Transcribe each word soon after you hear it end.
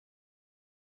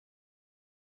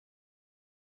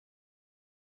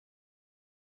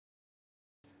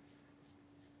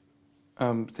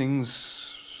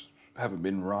Things haven't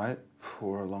been right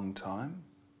for a long time.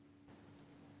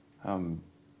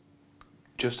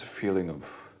 Just a feeling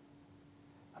of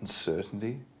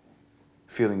uncertainty,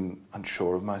 feeling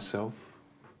unsure of myself.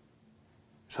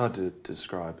 It's hard to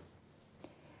describe.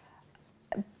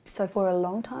 So for a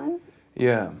long time?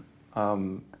 Yeah, I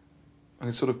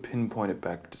can sort of pinpoint it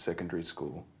back to secondary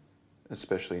school,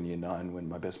 especially in year 9 when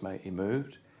my best mate, he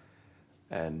moved,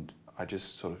 and I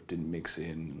just sort of didn't mix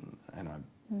in, and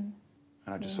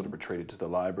I just sort of retreated to the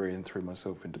library and threw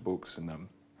myself into books and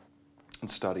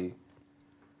study.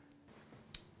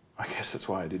 I guess that's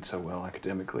why I did so well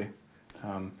academically.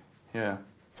 Yeah.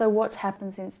 So what's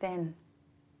happened since then?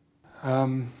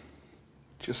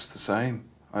 Just the same,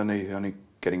 only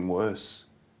getting worse.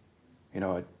 You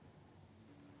know,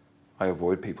 I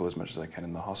avoid people as much as I can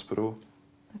in the hospital.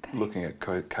 Okay. Looking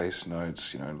at case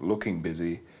notes, you know, looking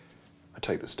busy. I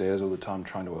take the stairs all the time,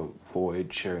 trying to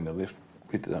avoid sharing the lift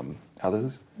with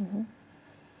others. Mm-hmm.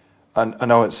 I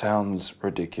know it sounds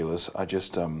ridiculous. I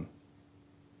just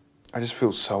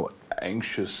feel so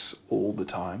anxious all the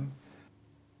time.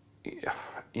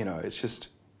 You know, it's just,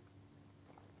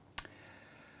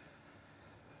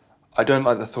 I don't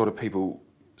like the thought of people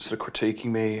sort of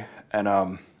critiquing me, and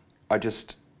I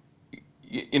just,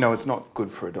 you know, it's not good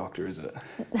for a doctor, is it?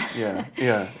 Yeah,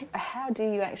 yeah. How do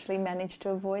you actually manage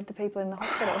to avoid the people in the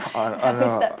hospital? How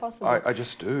is that possible? I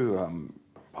just do.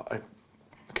 I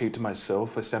keep to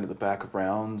myself. I stand at the back of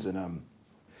rounds and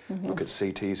look at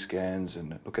CT scans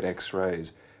and look at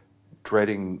X-rays,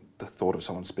 dreading the thought of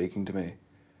someone speaking to me.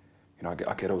 You know,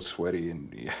 I get all sweaty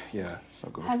and yeah, it's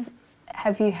not good.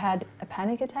 Have you had a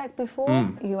panic attack before?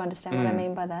 You understand what I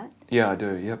mean by that? Yeah, I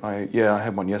do. Yep. I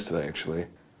had one yesterday actually.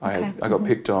 Okay. I got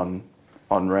picked on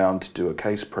round to do a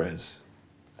case pres,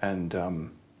 and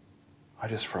I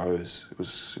just froze. It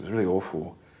was really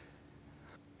awful.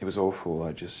 It was awful.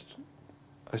 I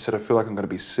said I feel like I'm going to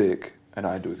be sick, and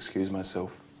I had to excuse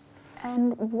myself.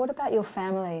 And what about your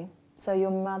family? So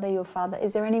your mother, your father,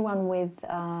 is there anyone with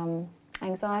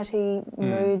anxiety,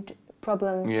 mood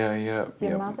problems? Yeah.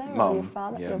 Your mother Mum. or your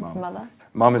father? Yeah, your Mum. mother?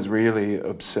 Mum is really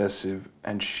obsessive,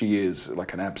 and she is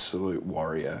like an absolute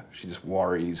warrior. She just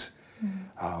worries.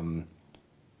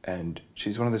 And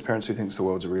she's one of those parents who thinks the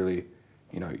world's a really,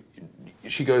 you know,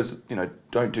 she goes, you know,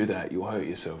 don't do that, you'll hurt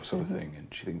yourself sort of thing. And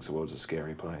she thinks the world's a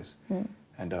scary place.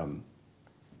 And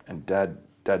Dad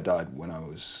died when I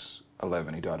was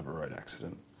 11. He died of a road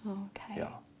accident. Oh, okay.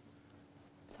 Yeah.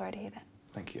 Sorry to hear that.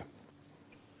 Thank you.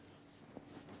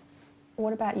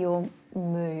 What about your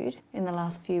mood in the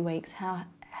last few weeks? How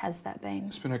has that been?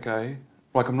 It's been okay.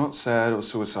 Like, I'm not sad or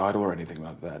suicidal or anything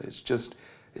like that. It's just,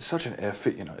 it's such an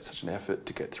effort, you know, it's such an effort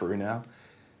to get through now.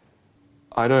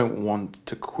 I don't want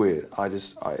to quit. I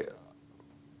don't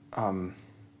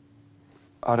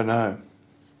know.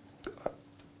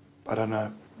 I don't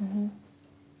know.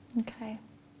 Okay.